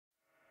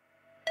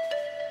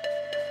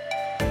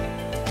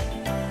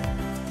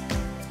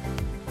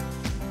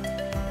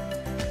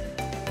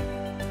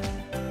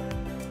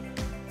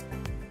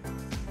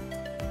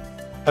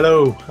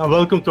Hello, and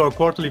welcome to our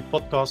quarterly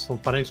podcast on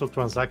financial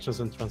transactions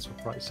and transfer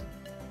pricing.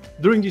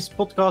 During this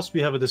podcast,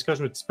 we have a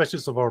discussion with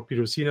specialists of our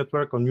PwC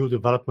network on new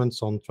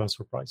developments on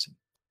transfer pricing.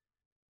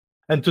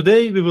 And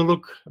today we will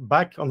look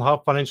back on how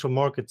financial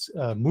markets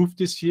moved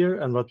this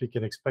year and what we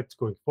can expect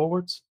going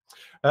forward,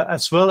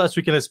 as well as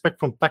we can expect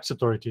from tax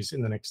authorities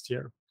in the next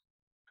year.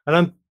 And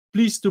I'm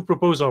pleased to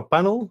propose our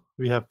panel.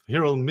 We have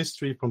Hiral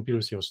Mistry from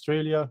PwC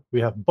Australia, we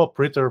have Bob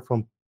Ritter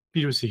from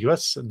PwC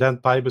US, and Dan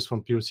Pybus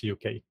from PwC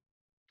UK.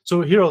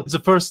 So Hiral, it's the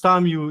first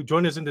time you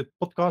join us in the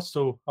podcast,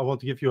 so I want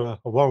to give you a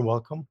warm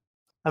welcome.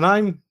 And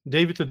I'm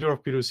David Ledure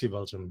of PwC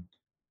Belgium.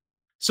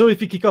 So if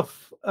we kick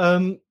off,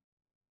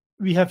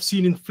 we have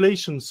seen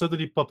inflation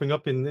suddenly popping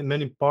up in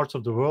many parts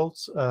of the world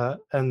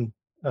and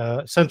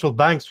central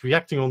banks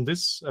reacting on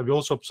this. We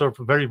also observe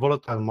very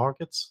volatile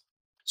markets.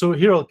 So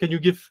Hiral, can you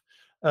give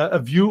a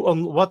view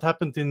on what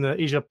happened in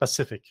Asia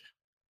Pacific?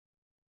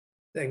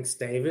 Thanks,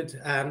 David.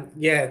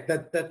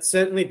 That's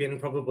certainly been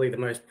probably the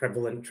most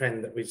prevalent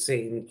trend that we've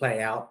seen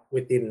play out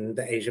within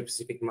the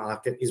Asia-Pacific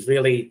market is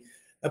really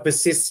a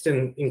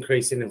persistent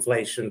increase in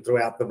inflation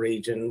throughout the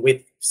region,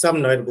 with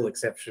some notable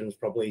exceptions,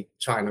 probably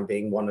China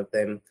being one of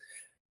them.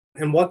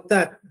 And what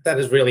that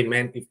has really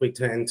meant, if we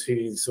turn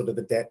to sort of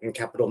the debt and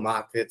capital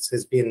markets,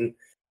 has been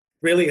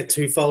really a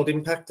twofold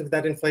impact of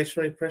that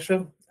inflationary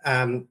pressure.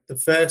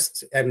 The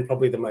first and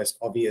probably the most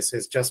obvious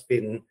has just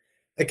been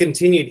a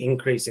continued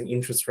increase in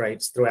interest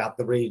rates throughout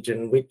the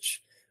region,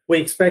 which we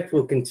expect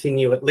will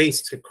continue at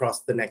least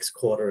across the next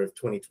quarter of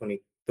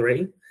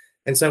 2023.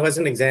 And so as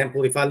an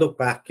example, if I look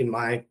back in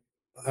my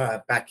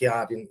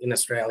backyard in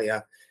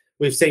Australia,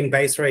 we've seen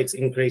base rates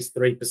increase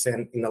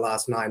 3% in the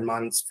last 9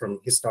 months from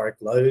historic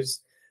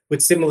lows,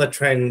 with similar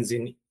trends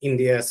in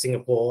India,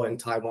 Singapore, and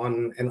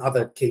Taiwan, and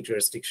other key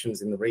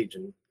jurisdictions in the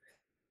region.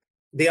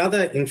 The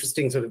other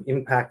interesting sort of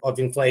impact of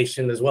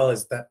inflation, as well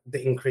as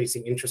the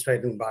increasing interest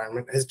rate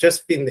environment, has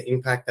just been the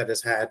impact that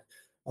has had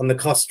on the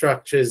cost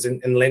structures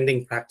and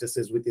lending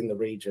practices within the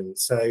region.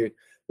 So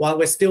while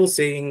we're still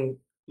seeing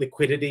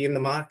liquidity in the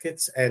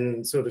markets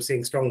and sort of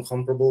seeing strong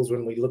comparables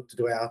when we look to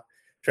do our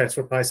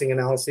transfer pricing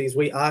analyses,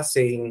 we are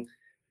seeing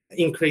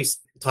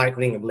increased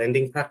tightening of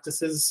lending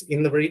practices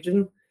in the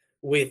region,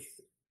 with,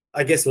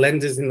 I guess,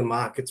 lenders in the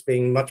markets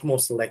being much more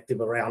selective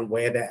around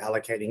where they're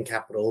allocating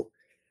capital,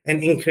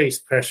 and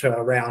increased pressure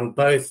around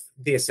both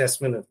the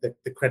assessment of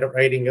the credit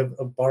rating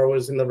of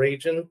borrowers in the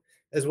region,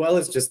 as well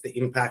as just the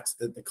impacts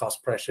that the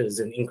cost pressures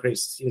and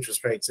increased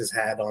interest rates has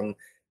had on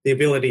the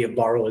ability of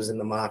borrowers in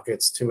the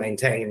markets to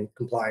maintain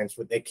compliance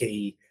with their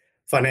key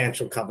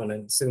financial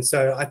covenants. And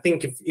so I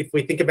think if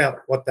we think about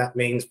what that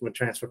means from a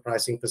transfer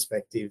pricing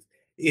perspective,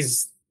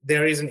 is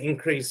there is an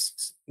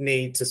increased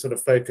need to sort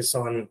of focus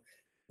on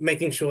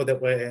making sure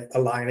that we're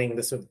aligning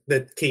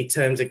the key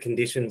terms and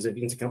conditions of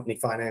intercompany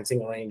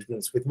financing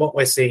arrangements with what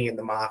we're seeing in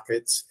the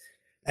markets,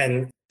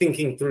 and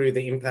thinking through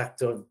the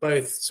impact of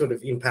both sort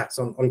of impacts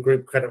on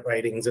group credit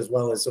ratings, as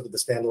well as sort of the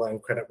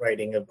standalone credit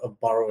rating of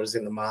borrowers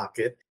in the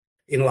market,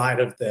 in light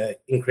of the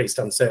increased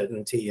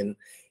uncertainty and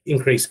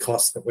increased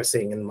costs that we're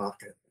seeing in the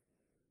market.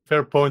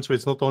 Fair point. So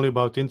it's not only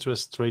about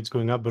interest rates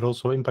going up, but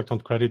also impact on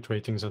credit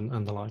ratings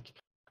and the like.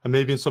 And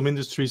maybe in some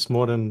industries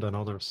more than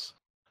others.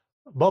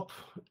 Bob,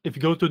 if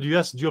you go to the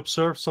US, do you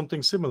observe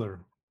something similar?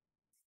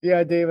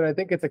 Yeah, David, I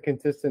think it's a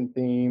consistent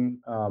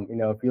theme.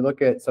 If you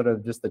look at sort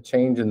of just the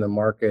change in the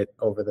market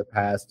over the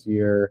past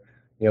year,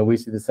 we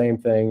see the same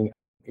thing.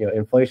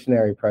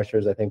 Inflationary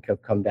pressures, I think,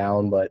 have come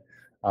down, but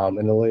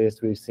in the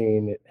latest we've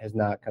seen, it has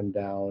not come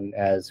down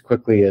as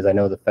quickly as I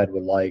know the Fed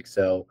would like.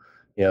 So,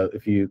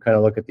 if you kind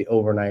of look at the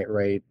overnight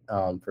rate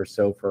for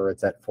SOFR,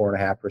 it's at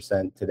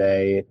 4.5%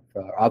 today,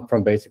 up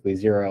from basically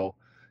zero,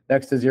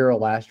 next to zero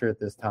last year at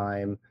this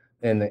time.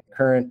 And the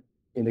current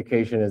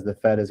indication is the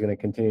Fed is going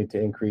to continue to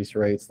increase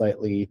rates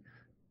slightly.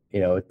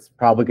 It's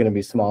probably going to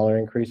be smaller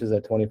increases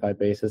at 25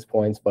 basis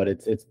points, but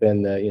it's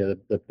been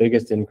the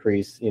biggest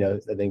increase,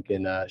 I think,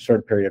 in a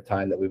short period of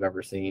time that we've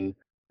ever seen,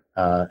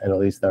 in at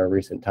least our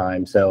recent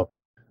time. So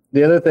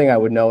the other thing I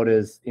would note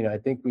is, I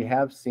think we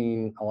have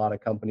seen a lot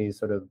of companies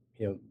sort of,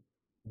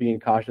 being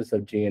cautious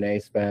of G&A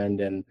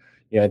spend. And,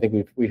 I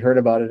think we heard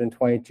about it in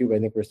 22, but I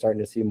think we're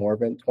starting to see more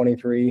of it in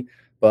 23.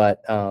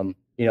 But,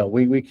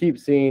 we keep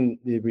seeing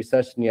the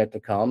recession yet to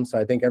come. So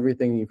I think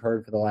everything you've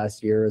heard for the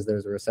last year is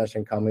there's a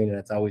recession coming, and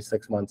it's always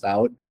 6 months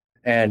out.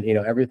 And,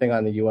 everything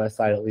on the US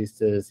side, at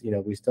least, is,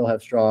 we still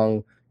have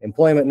strong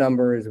employment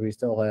numbers. We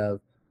still have,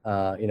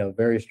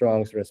 very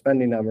strong sort of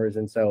spending numbers.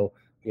 And so,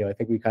 I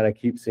think we kind of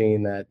keep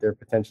seeing that there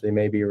potentially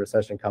may be a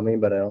recession coming,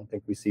 but I don't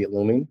think we see it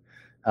looming.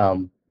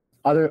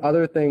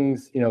 Other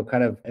things,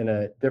 kind of in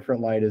a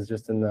different light is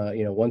just in the,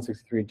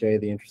 163J,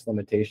 the interest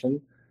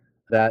limitation.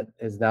 That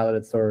is, now that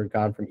it's sort of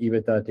gone from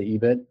EBITDA to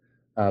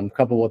EBIT,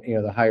 coupled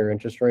with, the higher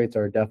interest rates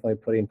are definitely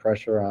putting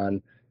pressure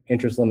on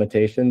interest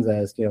limitations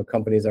as,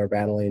 companies are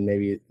battling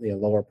maybe,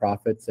 lower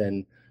profits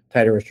and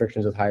tighter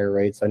restrictions with higher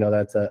rates. I know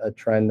that's a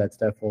trend that's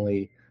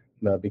definitely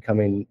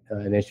becoming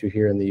an issue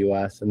here in the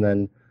US. And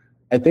then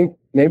I think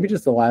maybe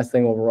just the last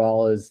thing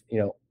overall is,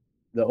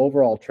 the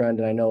overall trend,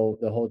 and I know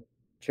the whole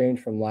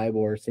change from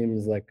LIBOR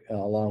seems like a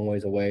long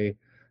ways away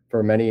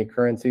for many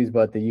currencies,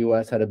 but the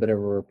U.S. had a bit of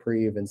a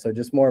reprieve, and so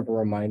just more of a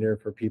reminder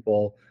for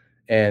people.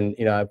 And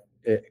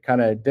it kind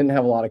of didn't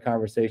have a lot of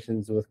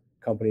conversations with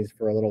companies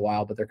for a little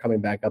while, but they're coming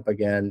back up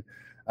again,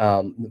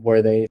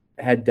 where they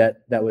had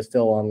debt that was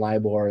still on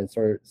LIBOR and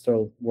sort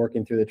of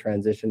working through the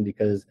transition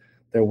because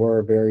there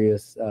were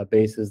various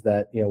bases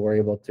that were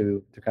able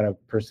to kind of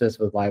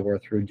persist with LIBOR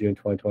through June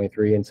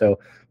 2023, and so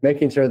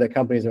making sure that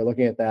companies are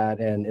looking at that,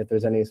 and if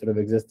there's any sort of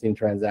existing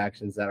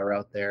transactions that are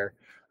out there,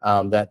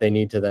 that they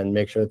need to then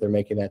make sure that they're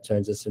making that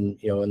transition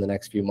in the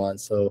next few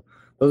months. So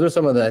those are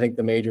some of the, I think,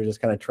 the major just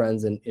kind of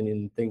trends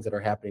in things that are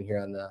happening here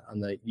on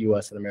the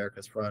U.S. and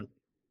America's front.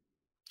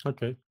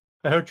 Okay.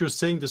 I heard you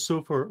saying the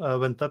SOFR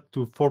went up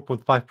to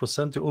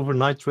 4.5%, the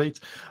overnight rate.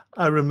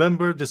 I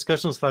remember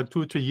discussions like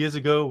 2 or 3 years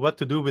ago, what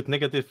to do with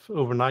negative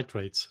overnight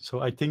rates.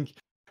 So I think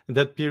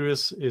that period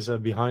is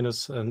behind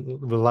us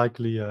and will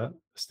likely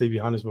stay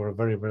behind us for a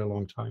very, very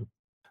long time.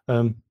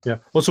 Yeah.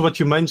 Also, what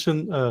you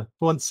mentioned,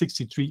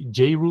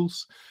 163J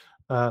rules.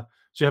 So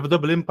you have a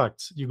double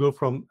impact. You go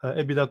from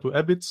EBITDA to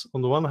EBIT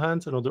on the one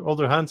hand, and on the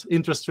other hand,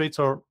 interest rates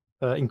are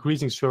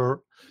increasing, so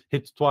you're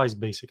hit twice,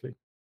 basically.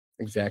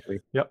 Exactly.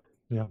 Yeah.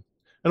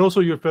 And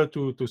also you referred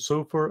to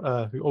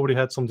SOFR. We already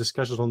had some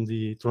discussions on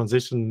the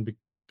transition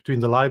between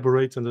the LIBOR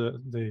rate and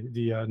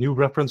the new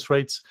reference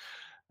rates.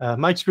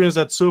 My experience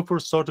at SOFR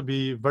started to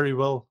be very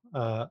well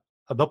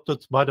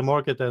adopted by the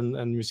market,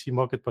 and we see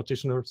market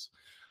practitioners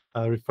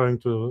referring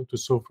to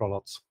SOFR a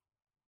lot.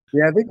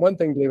 Yeah, I think one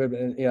thing, David,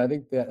 and I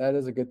think that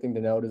is a good thing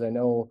to note, is I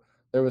know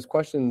there was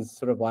questions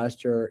sort of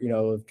last year,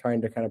 of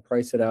trying to kind of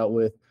price it out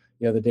with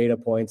the data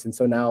points, and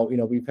so now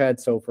we've had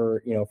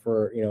SOFR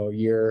for a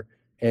year,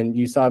 and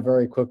you saw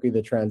very quickly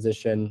the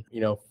transition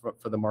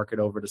for the market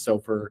over to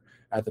SOFR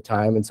at the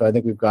time, and so I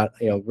think we've got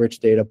rich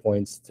data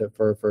points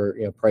for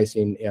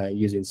pricing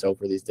using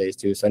SOFR these days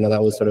too. So I know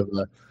that was sort of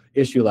the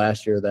issue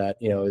last year that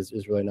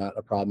is really not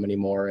a problem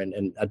anymore,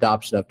 and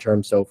adoption of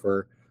term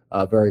SOFR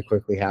very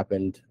quickly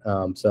happened.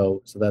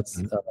 So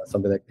that's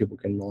something that people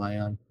can rely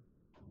on.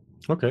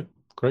 Okay,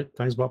 great.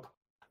 Thanks, Bob.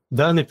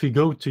 Then if we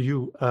go to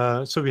you,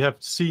 so we have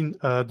seen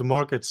the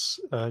markets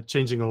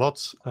changing a lot.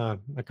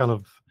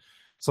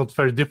 It's not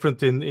very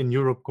different in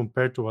Europe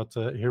compared to what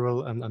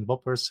Hiral and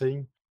Bob were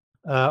saying.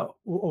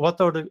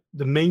 What are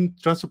the main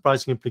transfer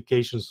pricing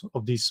implications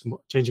of these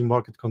changing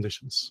market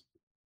conditions?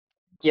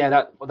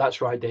 Yeah,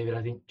 that's right, David.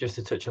 I think just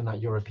to touch on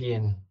that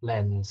European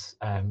lens,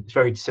 it's a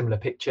very similar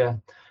picture.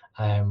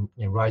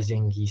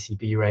 Rising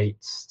ECB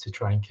rates to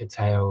try and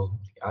curtail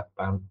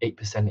around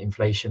 8%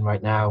 inflation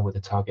right now with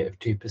a target of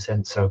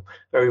 2%. So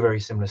very,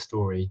 very similar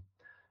story.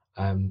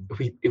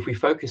 If we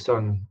focus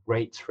on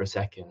rates for a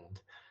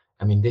second,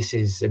 I mean, this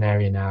is an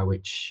area now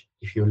which,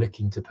 if you're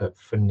looking to put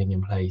funding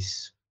in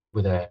place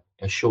with a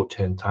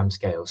short-term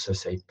timescale, so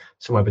say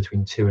somewhere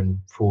between 2 and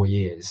 4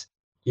 years,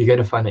 you're going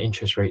to find that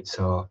interest rates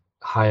are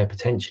higher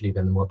potentially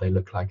than what they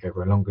look like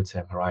over a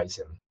longer-term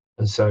horizon.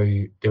 And so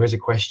there is a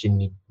question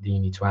that you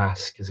need to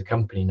ask as a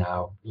company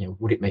now,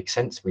 would it make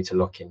sense for me to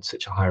lock in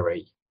such a high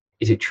rate?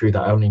 Is it true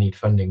that I only need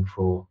funding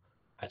for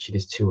actually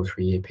this 2 or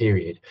 3 year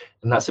period?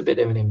 And that's a bit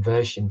of an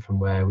inversion from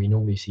where we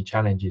normally see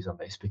challenges on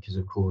this, because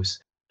of course,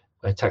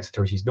 where tax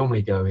authorities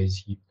normally go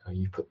is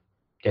you put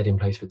debt in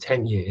place for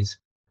 10 years,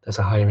 that's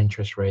a higher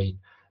interest rate.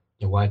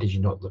 Why did you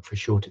not look for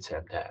shorter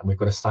term debt? And we've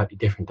got a slightly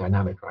different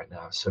dynamic right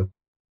now. So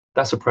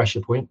that's a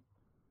pressure point.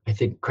 I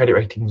think credit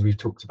ratings we've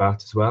talked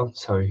about as well.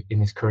 So in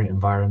this current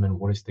environment,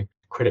 what is the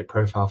credit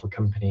profile for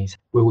companies?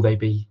 Will they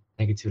be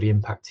negatively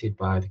impacted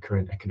by the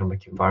current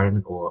economic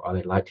environment, or are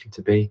they likely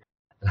to be?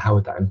 And how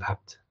would that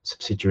impact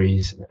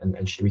subsidiaries?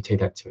 And should we take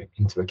that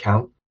into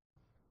account?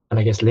 And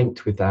I guess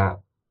linked with that,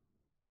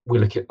 we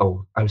look at,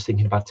 I was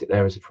thinking about it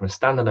there as from a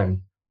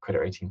standalone credit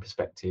rating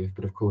perspective,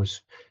 but of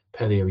course,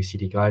 per the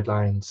OECD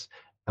guidelines,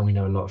 and we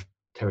know a lot of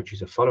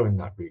territories are following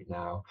that route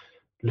now,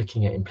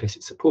 looking at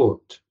implicit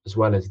support as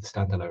well as the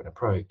standalone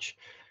approach,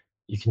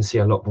 you can see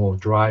a lot more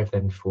drive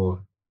then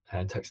for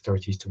tax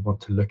authorities to want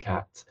to look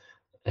at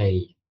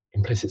a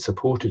implicit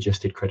support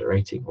adjusted credit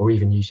rating, or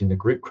even using the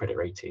group credit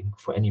rating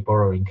for any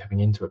borrowing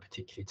coming into a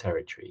particular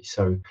territory.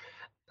 So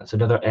that's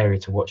another area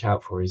to watch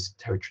out for, is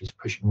territories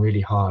pushing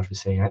really hard for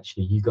saying,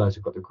 actually, you guys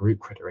have got the group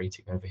credit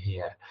rating over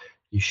here.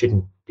 You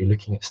shouldn't be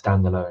looking at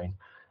standalone,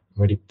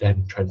 really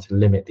then trying to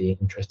limit the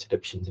interest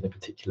deductions in a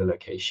particular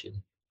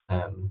location.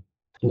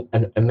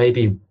 And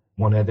maybe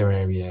one other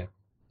area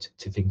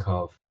to think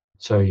of,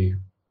 so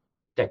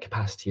debt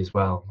capacity as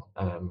well.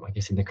 I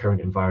guess in the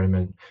current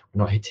environment,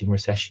 we're not hitting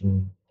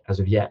recession as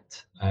of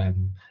yet,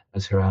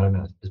 as Hiral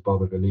and as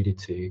Bob have alluded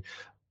to,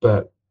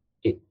 but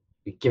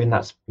given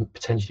that's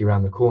potentially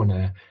around the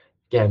corner,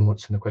 again, one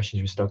of the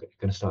questions we're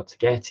going to start to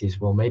get is,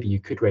 well, maybe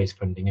you could raise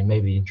funding and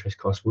maybe the interest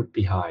cost would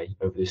be high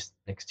over this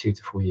next 2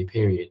 to 4 year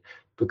period,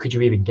 but could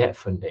you even get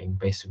funding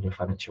based on your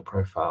financial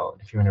profile?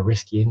 If you're in a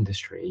risky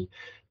industry,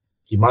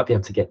 you might be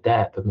able to get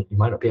debt, but you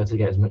might not be able to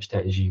get as much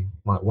debt as you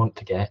might want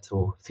to get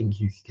or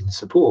think you can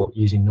support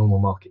using normal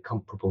market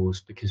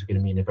comparables, because we're going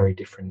to be in a very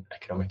different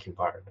economic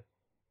environment.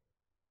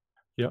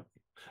 Yeah.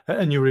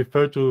 And you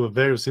refer to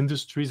various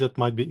industries that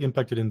might be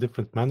impacted in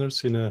different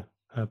manners. In a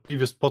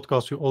previous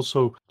podcast, you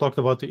also talked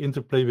about the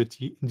interplay with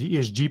the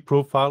ESG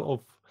profile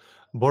of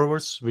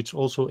borrowers, which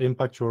also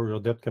impact your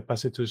debt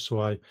capacity.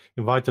 So I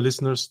invite the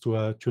listeners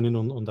to tune in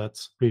on that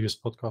previous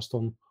podcast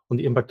on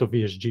the impact of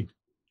ESG.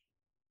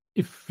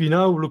 If we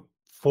now look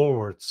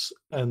forwards,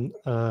 and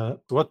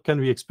what can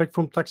we expect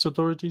from tax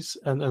authorities,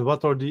 and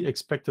what are the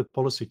expected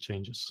policy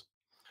changes?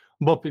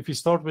 Bob, if we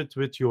start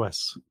with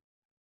US.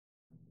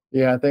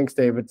 Yeah, thanks,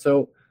 David.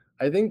 So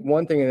I think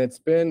one thing, and it's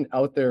been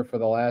out there for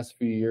the last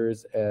few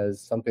years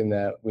as something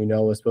that we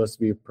know was supposed to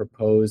be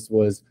proposed,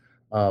 was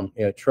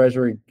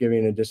Treasury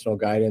giving additional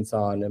guidance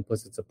on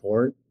implicit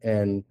support,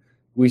 and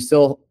we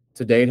still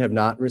to date have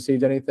not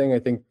received anything. I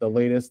think the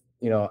latest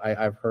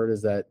I've heard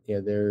is that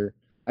their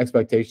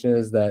expectation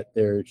is that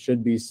there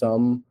should be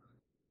some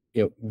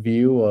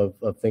view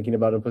of thinking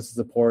about implicit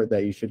support,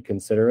 that you should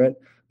consider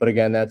it. But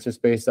again, that's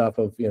just based off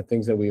of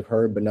things that we've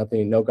heard, but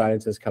no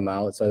guidance has come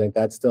out. So I think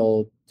that's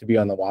still to be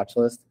on the watch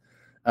list.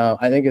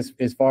 I think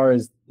as far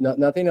as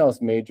nothing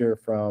else major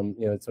from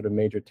sort of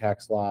major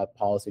tax law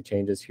policy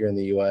changes here in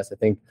the U.S. I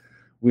think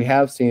we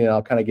have seen, and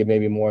I'll kind of give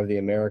maybe more of the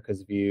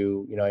Americas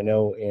view. I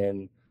know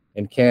in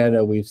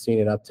Canada we've seen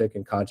an uptick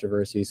in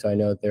controversy. So I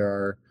know that there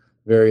are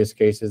various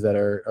cases that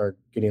are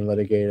getting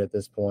litigated at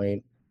this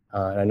point.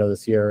 And I know the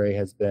CRA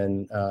has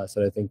been, I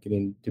think,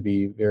 getting to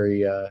be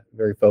very,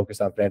 very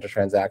focused on financial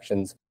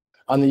transactions.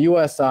 On the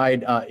U.S.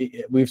 side,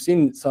 we've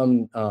seen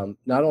some,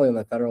 not only on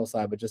the federal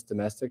side, but just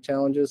domestic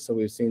challenges. So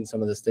we've seen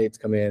some of the states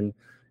come in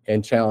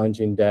and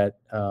challenging debt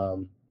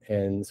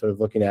and sort of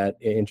looking at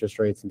interest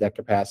rates and debt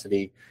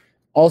capacity.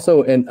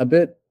 Also, and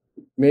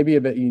maybe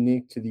a bit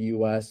unique to the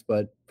U.S.,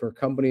 but for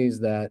companies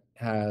that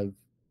have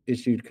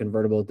issued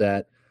convertible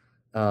debt,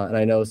 and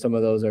I know some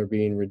of those are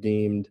being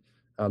redeemed,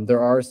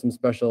 there are some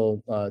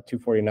special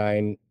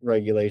 249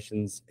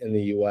 regulations in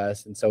the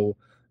U.S. And so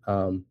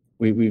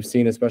we've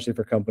seen, especially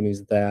for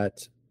companies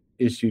that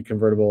issued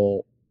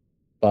convertible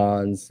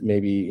bonds,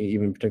 maybe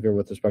even in particular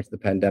with respect to the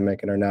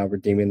pandemic, and are now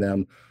redeeming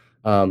them.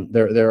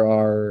 There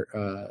are,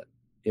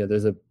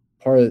 there's a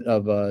part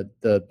of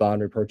the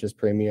bond repurchase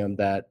premium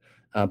that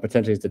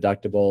potentially is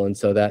deductible. And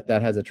so that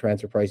has a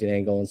transfer pricing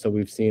angle. And so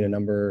we've seen a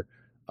number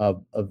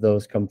of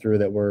those come through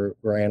that we're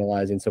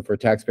analyzing. So for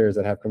taxpayers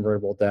that have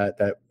convertible debt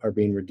that are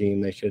being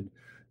redeemed, they should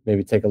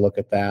maybe take a look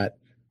at that.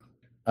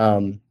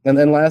 And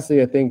then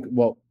lastly, I think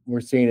what we're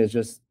seeing is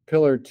just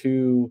Pillar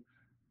 2.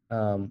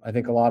 I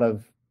think a lot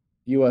of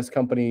U.S.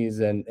 companies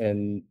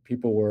and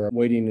people were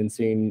waiting and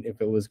seeing if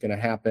it was going to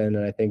happen.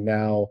 And I think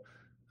now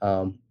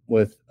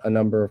with a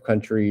number of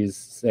countries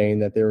saying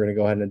that they were going to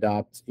go ahead and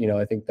adopt,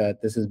 I think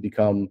that this has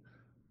become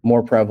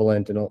more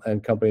prevalent,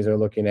 and companies are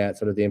looking at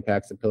sort of the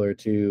impacts of Pillar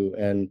 2,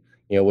 and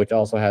which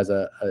also has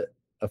a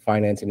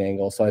financing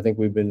angle. So I think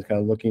we've been kind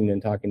of looking and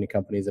talking to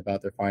companies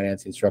about their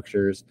financing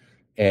structures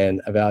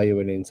and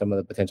evaluating some of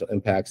the potential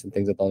impacts and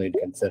things that they'll need to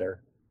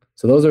consider.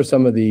 So those are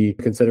some of the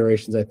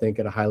considerations, I think,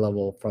 at a high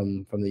level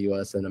from the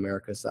U.S. and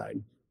America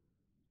side.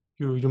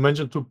 You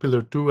mentioned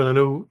Pillar 2, and I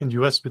know in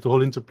the US with the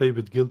whole interplay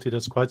with GILTI,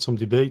 there's quite some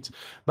debate.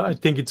 But I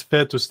think it's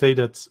fair to say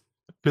that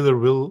Pillar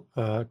will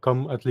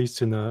come, at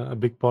least in a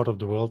big part of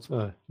the world.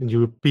 In the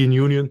European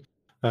Union,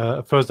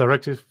 first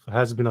directive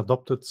has been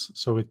adopted,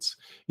 so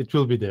it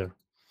will be there.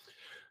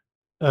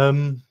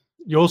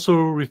 You also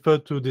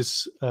referred to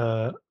this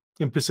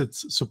implicit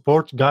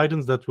support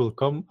guidance that will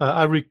come.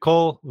 I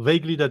recall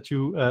vaguely that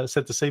you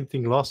said the same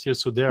thing last year.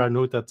 So there I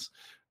know that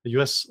the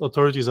US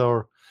authorities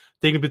are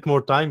taking a bit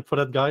more time for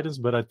that guidance,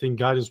 but I think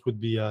guidance would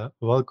be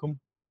welcome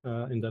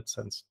in that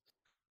sense.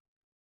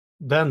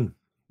 Then,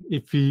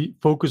 if we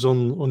focus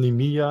on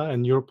EMEA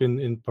and Europe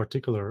in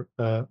particular,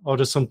 are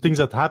there some things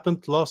that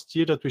happened last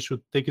year that we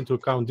should take into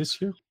account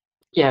this year?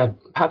 Yeah,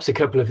 perhaps a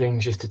couple of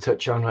things just to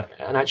touch on,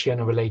 and actually on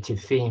a related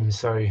theme.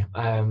 So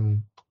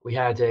we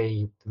had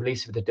a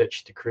release of the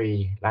Dutch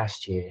decree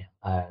last year,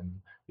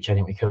 which I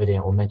think we covered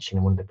or mentioned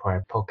in one of the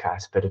prior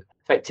podcasts. But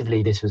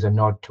effectively, this was a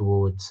nod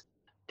towards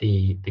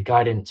the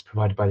guidance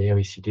provided by the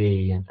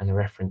OECD and a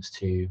reference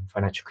to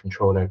financial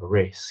control over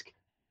risk,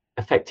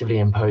 effectively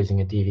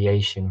imposing a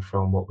deviation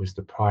from what was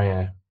the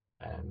prior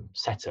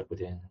setup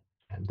within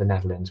the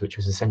Netherlands, which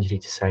was essentially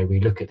to say we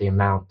look at the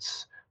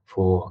amounts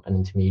for an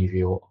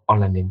intermediary or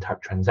on-lending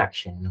type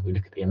transaction. We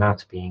look at the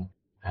amounts being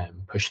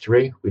pushed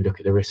through, we look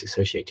at the risks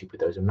associated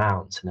with those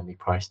amounts, and then we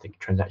price the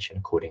transaction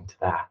according to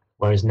that.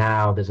 Whereas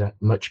now there's a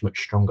much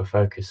stronger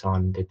focus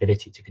on the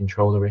ability to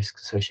control the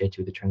risks associated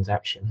with the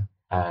transaction,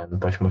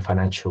 both from a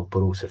financial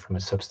but also from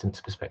a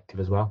substance perspective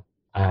as well.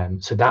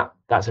 So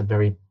that's a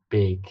very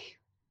big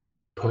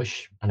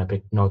push and a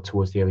big nod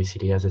towards the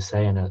OECD, as I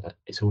say, and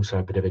it's also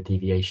a bit of a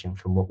deviation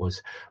from what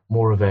was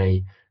more of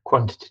a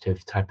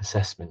quantitative type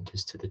assessment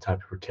as to the type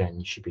of return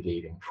you should be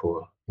leaving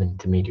for an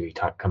intermediary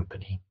type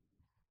company.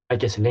 I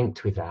guess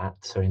linked with that,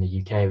 so in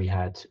the UK we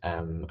had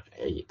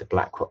the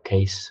BlackRock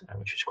case,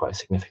 which was quite a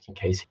significant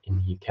case in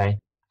the UK.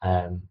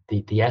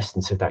 The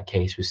essence of that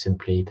case was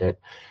simply that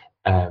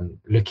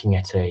looking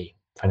at a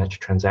financial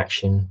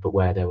transaction, but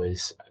where there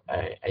was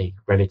a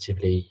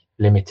relatively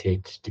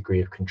limited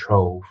degree of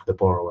control for the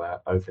borrower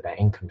over their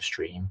income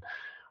stream,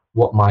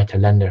 what might a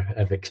lender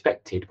have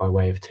expected by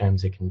way of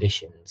terms and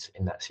conditions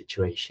in that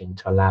situation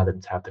to allow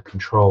them to have the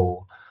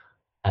control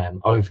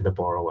over the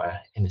borrower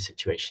in the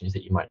situations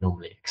that you might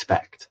normally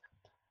expect?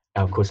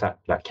 Now, of course,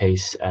 that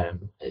case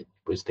it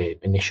was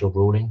the initial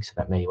ruling, so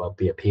that may well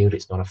be appealed.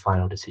 It's not a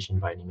final decision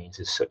by any means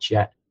as such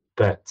yet.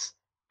 But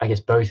I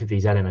guess both of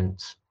these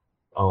elements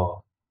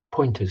are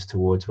pointers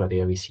towards where the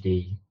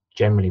OECD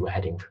generally were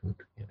heading from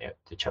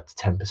the Chapter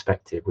 10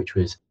 perspective, which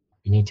was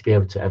you need to be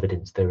able to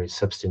evidence there is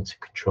substance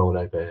and control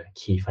over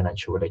key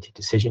financial related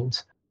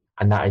decisions.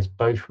 And that is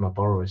both from a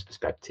borrower's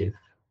perspective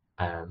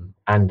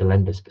and the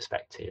lender's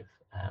perspective.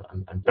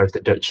 And both the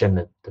Dutch and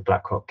the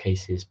BlackRock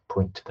cases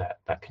point to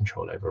that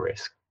control over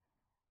risk.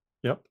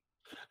 Yeah.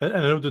 And I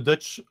know the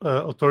Dutch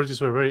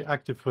authorities were very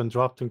active when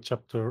drafting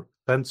Chapter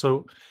 10,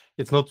 so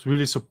it's not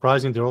really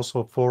surprising they're also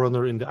a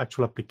forerunner in the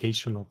actual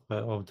application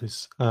of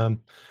this.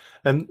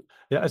 And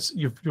yeah, as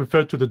you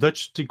referred to the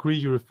Dutch decree,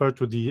 you referred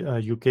to the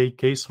UK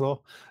case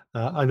law.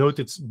 I note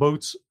it's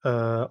both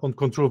on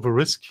control over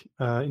risk.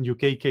 In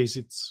UK case,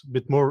 it's a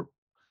bit more,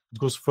 it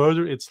goes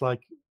further. It's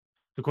like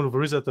the control over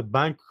risk that the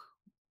bank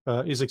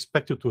is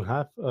expected to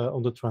have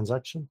on the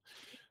transaction.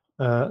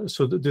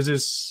 So this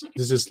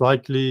is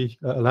likely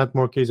a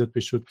landmark case that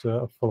we should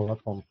follow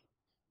up on.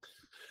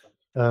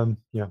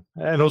 Yeah,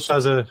 and also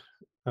as a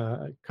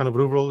kind of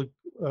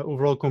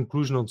overall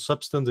conclusion on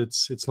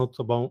substance, it's not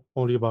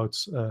only about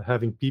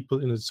having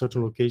people in a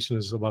certain location.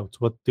 It's about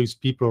what these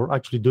people are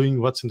actually doing,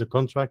 what's in the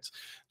contract,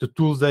 the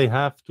tools they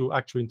have to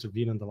actually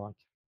intervene and the like.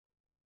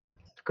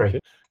 Great. Okay.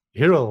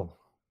 Hiral,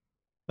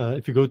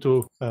 if you go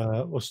to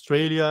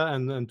Australia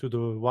and to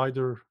the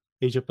wider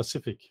Asia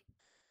Pacific.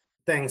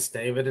 Thanks,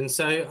 David. And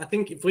so I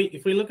think if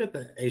we look at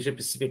the Asia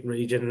Pacific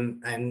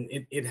region, and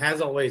it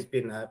has always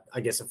been I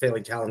guess a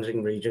fairly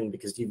challenging region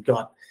because you've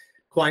got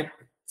quite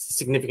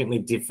significantly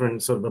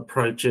different sort of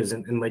approaches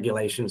and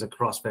regulations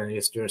across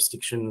various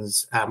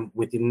jurisdictions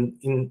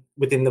within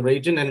the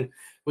region, and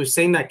we've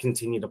seen that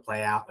continue to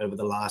play out over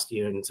the last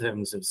year in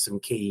terms of some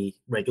key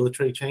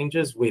regulatory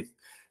changes, with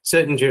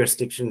certain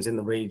jurisdictions in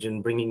the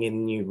region bringing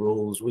in new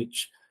rules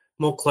which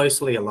more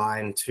closely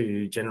aligned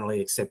to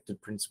generally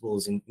accepted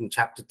principles in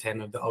Chapter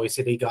 10 of the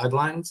OECD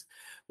guidelines,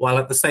 while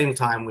at the same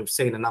time we've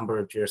seen a number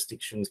of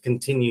jurisdictions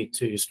continue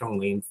to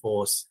strongly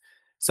enforce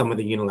some of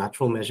the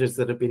unilateral measures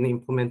that have been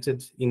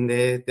implemented in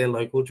their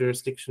local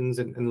jurisdictions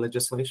and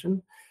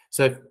legislation.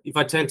 So if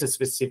I turn to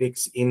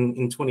specifics,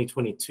 in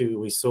 2022,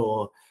 we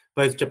saw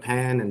both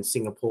Japan and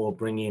Singapore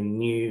bring in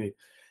new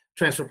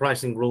transfer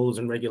pricing rules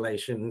and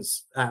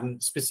regulations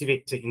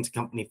specific to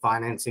intercompany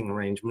financing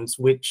arrangements,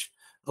 which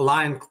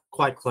align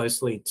quite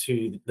closely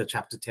to the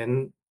Chapter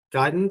 10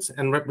 guidance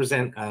and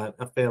represent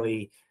a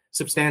fairly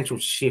substantial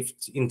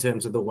shift in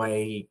terms of the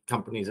way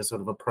companies are sort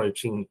of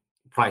approaching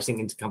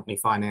pricing intercompany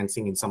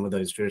financing in some of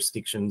those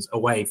jurisdictions,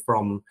 away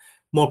from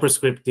more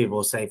prescriptive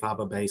or safe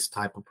harbor-based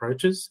type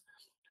approaches.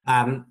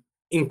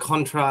 In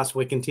contrast,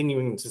 we're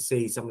continuing to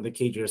see some of the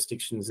key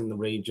jurisdictions in the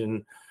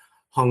region,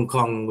 Hong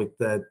Kong with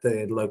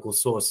the local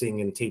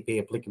sourcing and TP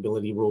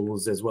applicability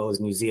rules, as well as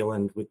New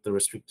Zealand with the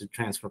restricted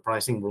transfer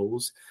pricing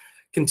rules,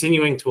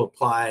 continuing to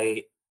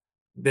apply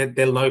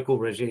their local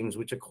regimes,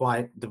 which are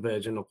quite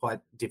divergent or quite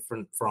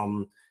different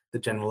from the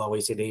general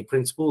OECD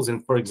principles.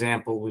 And for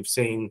example, we've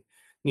seen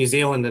New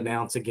Zealand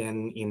announce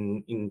again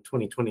in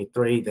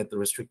 2023 that the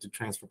restricted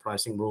transfer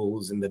pricing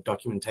rules and the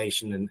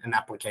documentation and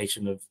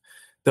application of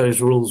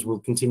those rules will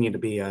continue to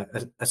be a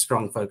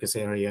strong focus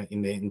area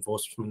in their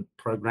enforcement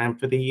program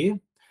for the year.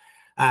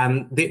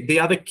 The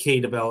other key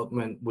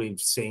development we've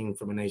seen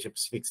from an Asia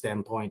Pacific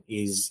standpoint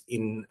is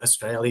in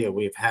Australia.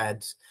 We've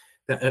had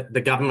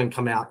the government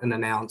come out and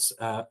announce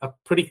a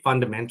pretty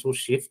fundamental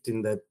shift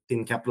in the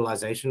thin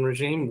capitalisation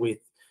regime, with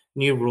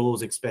new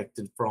rules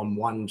expected from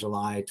 1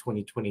 July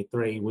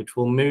 2023, which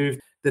will move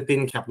the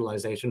thin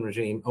capitalisation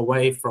regime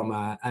away from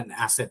an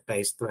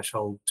asset-based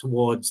threshold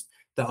towards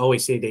the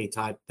OECD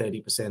type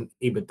 30%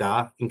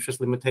 EBITDA interest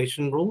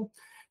limitation rule.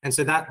 And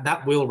so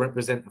that will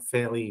represent a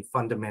fairly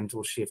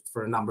fundamental shift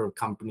for a number of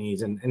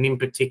companies, and in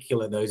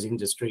particular those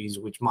industries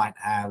which might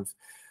have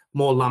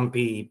more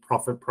lumpy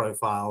profit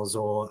profiles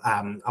or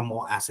are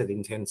more asset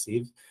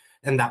intensive.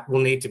 And that will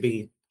need to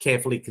be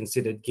carefully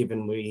considered,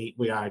 given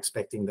we are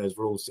expecting those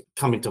rules to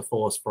come into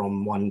force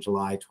from 1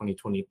 July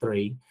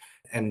 2023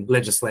 and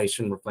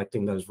legislation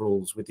reflecting those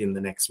rules within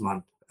the next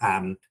month.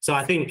 So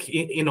I think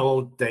in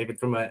all, David,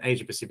 from an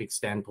Asia Pacific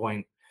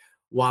standpoint,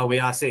 while we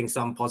are seeing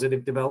some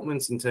positive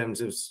developments in terms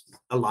of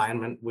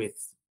alignment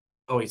with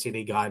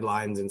OECD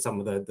guidelines and some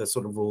of the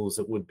sort of rules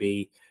that would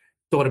be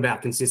thought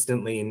about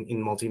consistently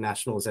in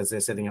multinationals as they're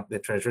setting up their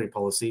treasury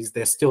policies,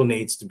 there still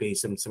needs to be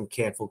some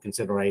careful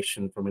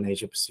consideration from an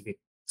Asia Pacific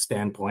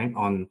standpoint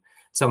on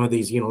some of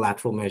these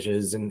unilateral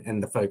measures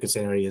and the focus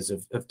areas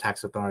of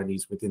tax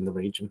authorities within the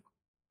region.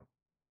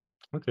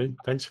 Okay,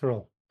 thanks,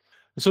 Hiral.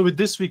 So with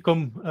this, we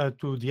come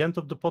to the end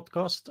of the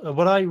podcast.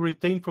 What I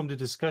retain from the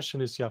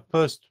discussion is,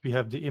 first, we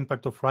have the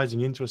impact of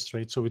rising interest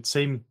rates. So with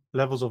same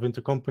levels of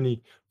intercompany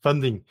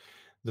funding,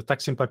 the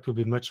tax impact will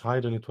be much higher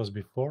than it was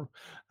before.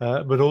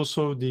 But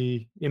also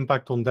the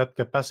impact on debt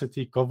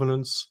capacity,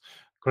 governance,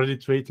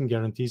 credit rating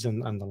guarantees,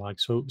 and the like.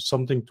 So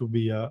something to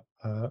be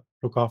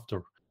look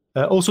after.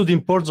 Also, the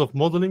importance of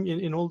modeling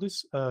in all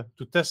this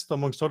to test,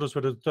 amongst others,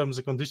 whether the terms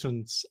and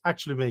conditions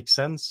actually make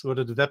sense,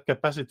 whether the debt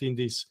capacity in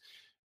these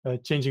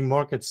changing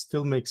markets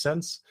still makes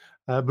sense,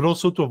 but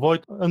also to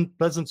avoid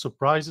unpleasant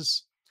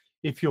surprises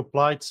if you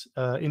applied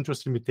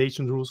interest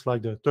limitation rules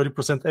like the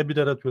 30%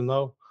 EBITDA that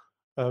we'll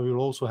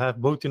also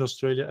have both in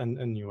Australia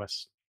and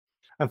US.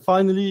 And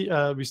finally,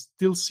 we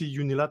still see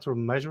unilateral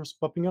measures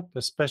popping up,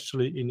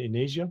 especially in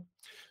Asia.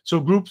 So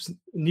groups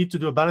need to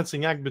do a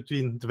balancing act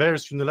between the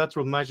various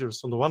unilateral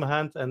measures on the one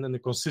hand and the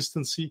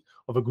consistency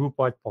of a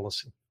group-wide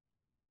policy.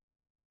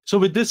 So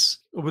with this,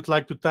 I would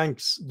like to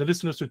thank the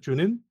listeners who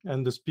tune in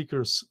and the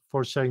speakers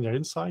for sharing their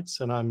insights.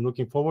 And I'm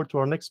looking forward to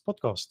our next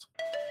podcast.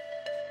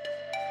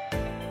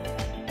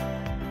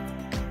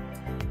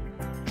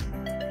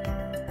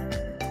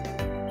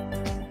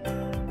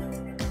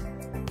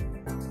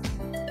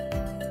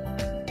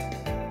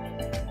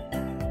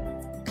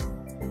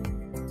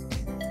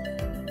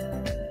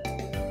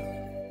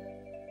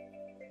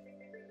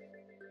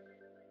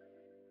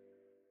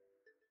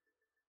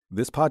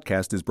 This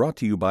podcast is brought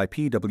to you by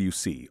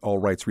PwC, all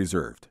rights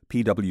reserved.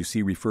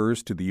 PwC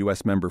refers to the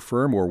U.S. member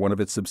firm or one of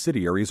its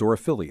subsidiaries or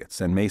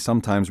affiliates and may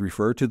sometimes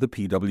refer to the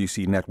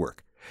PwC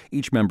network.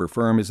 Each member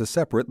firm is a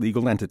separate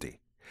legal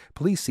entity.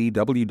 Please see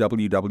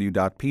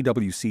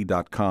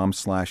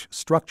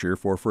www.pwc.com/structure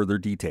for further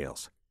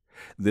details.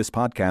 This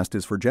podcast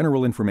is for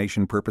general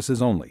information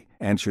purposes only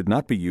and should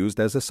not be used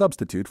as a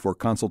substitute for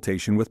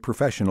consultation with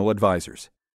professional advisors.